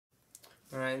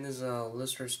Alright, this is a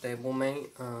Lister Stablemate.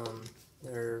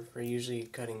 They're for usually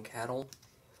cutting cattle.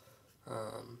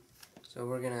 So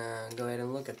we're gonna go ahead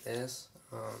and look at this.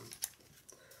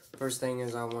 First thing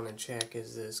is I want to check,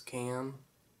 is this cam?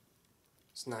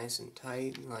 It's nice and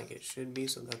tight like it should be,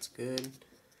 so that's good.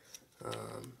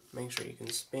 Make sure you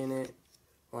can spin it.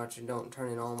 Watch it, don't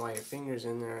turn it on while your finger's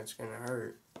in there, it's gonna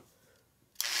hurt.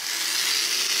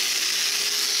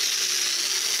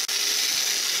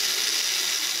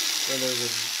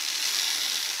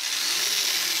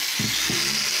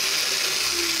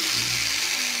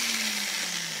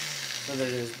 So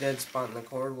there's a dead spot in the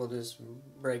cord. We'll just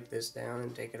break this down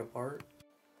and take it apart.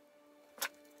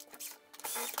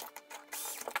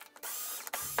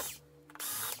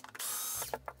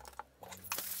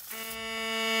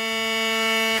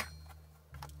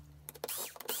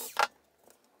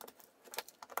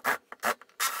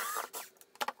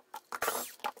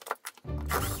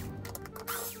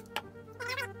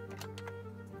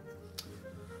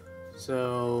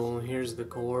 So here's the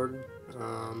cord.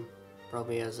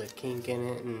 Probably has a kink in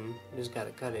it, and just got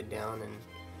to cut it down and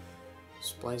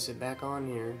splice it back on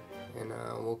here. And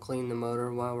we'll clean the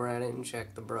motor while we're at it and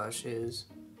check the brushes.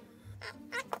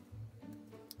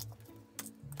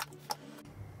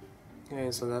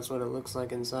 Okay, so that's what it looks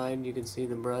like inside. You can see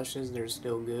the brushes, they're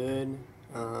still good.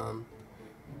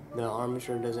 The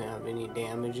armature doesn't have any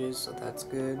damages, so that's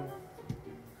good.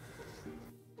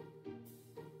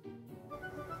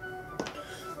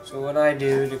 So what I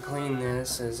do to clean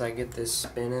this is I get this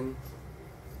spinning.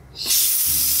 Okay,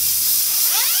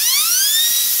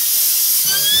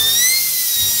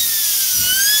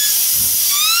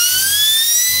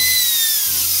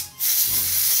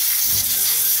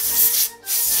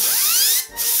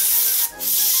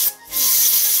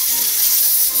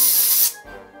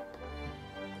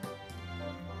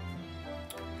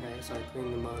 so I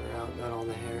cleaned the motor out, got all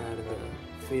the hair out of the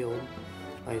field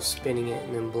by spinning it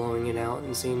and then blowing it out,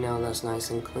 and see, now that's nice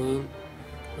and clean.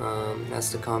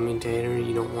 That's the commutator.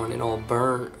 You don't want it all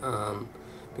burnt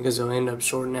because it'll end up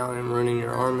shorting out and ruining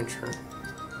your armature.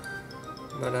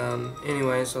 But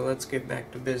anyway, so let's get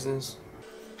back to business.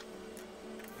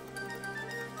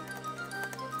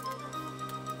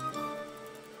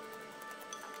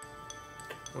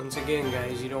 Once again,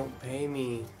 guys, you don't pay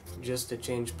me just to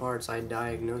change parts. I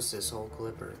diagnose this whole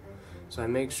clipper, so I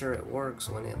make sure it works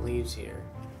when it leaves here.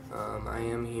 I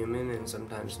am human, and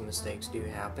sometimes mistakes do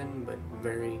happen, but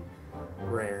very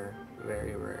rare,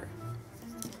 very rare.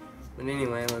 But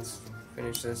anyway, let's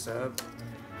finish this up.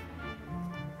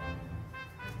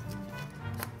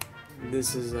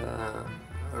 This is a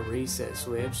reset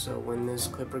switch, so when this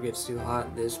clipper gets too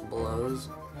hot, this blows.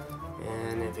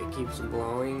 And if it keeps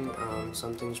blowing,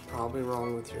 something's probably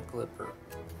wrong with your clipper.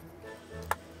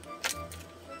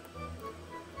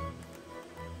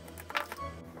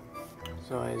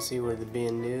 So I see where the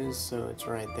bend is, so it's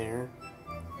right there.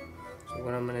 So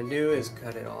what I'm going to do is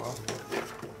cut it off.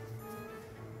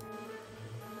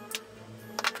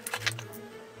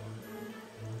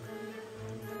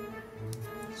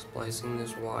 Splicing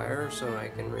this wire so I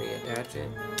can reattach it.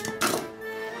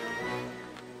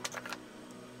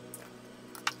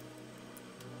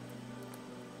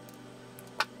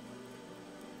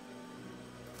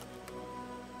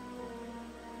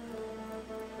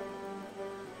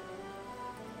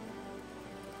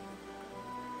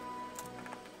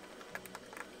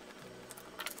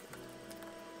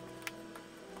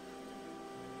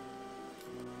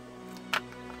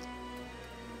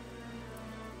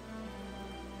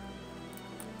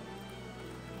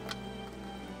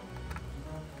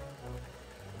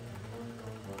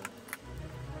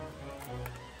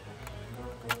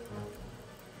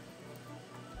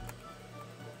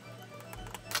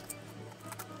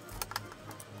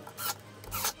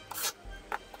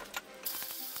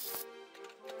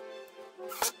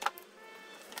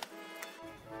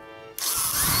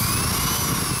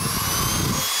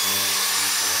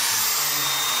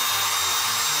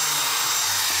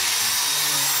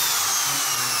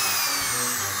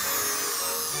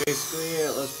 Basically,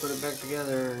 let's put it back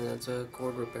together. That's a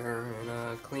cord repair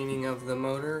and cleaning of the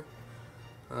motor.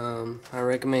 I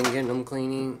recommend getting them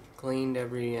cleaned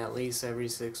at least every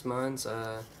 6 months.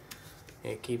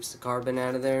 It keeps the carbon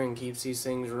out of there and keeps these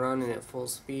things running at full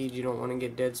speed. You don't want to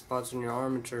get dead spots in your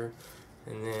armature,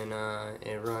 and then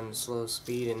it runs slow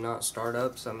speed and not start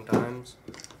up sometimes.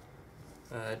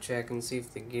 Check and see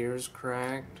if the gear's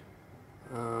cracked,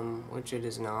 which it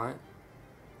is not.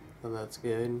 So that's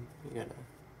good. You gotta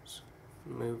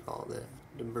move all the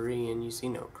debris and you see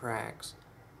no cracks,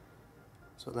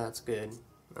 so that's good.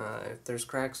 If there's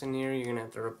cracks in here, you're gonna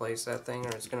have to replace that thing, or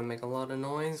it's gonna make a lot of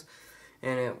noise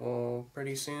and it will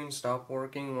pretty soon stop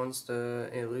working once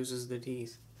it loses the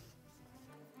teeth.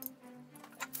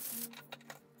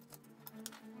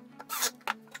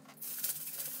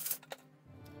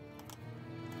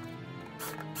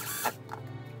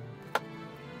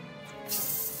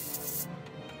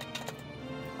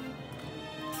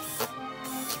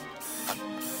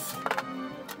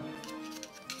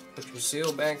 Put your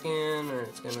seal back in, or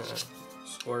it's gonna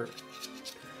squirt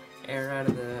air out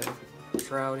of the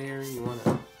shroud here. You want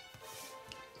to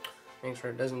make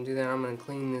sure it doesn't do that. I'm going to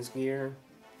clean this gear.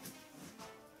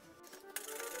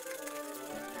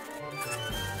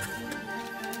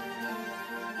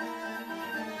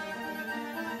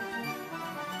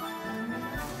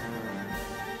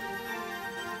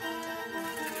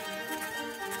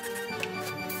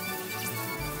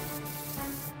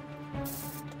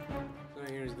 So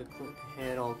here's the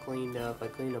head all cleaned up. I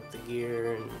cleaned up the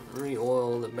gear and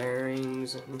re-oil the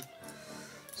bearings and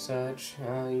such.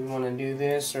 You want to do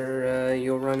this, or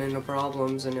you'll run into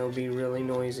problems and it'll be really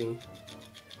noisy.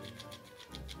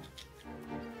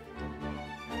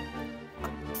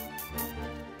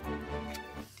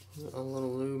 A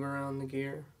little lube around the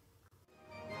gear.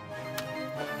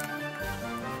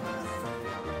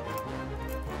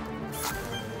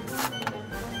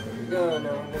 There we go. Now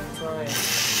I'm going to try it.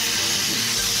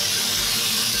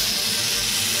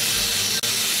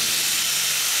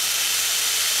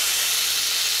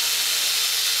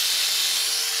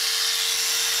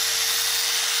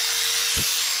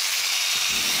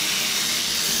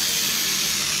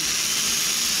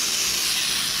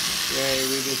 Yay,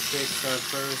 we just fixed our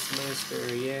first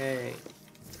lister, yay.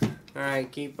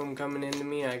 Alright, keep them coming into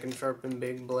me. I can sharpen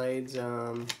big blades.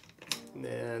 And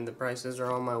the prices are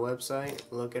on my website.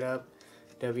 Look it up,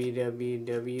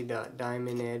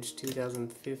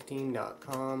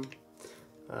 www.diamondedge2015.com.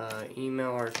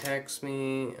 Email or text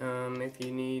me if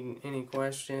you need any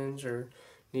questions or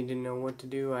need to know what to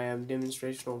do. I have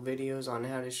demonstrational videos on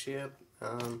how to ship.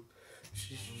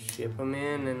 Ship them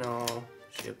in, and I'll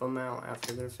ship them out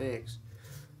after they're fixed.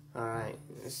 Alright,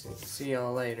 see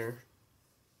y'all later.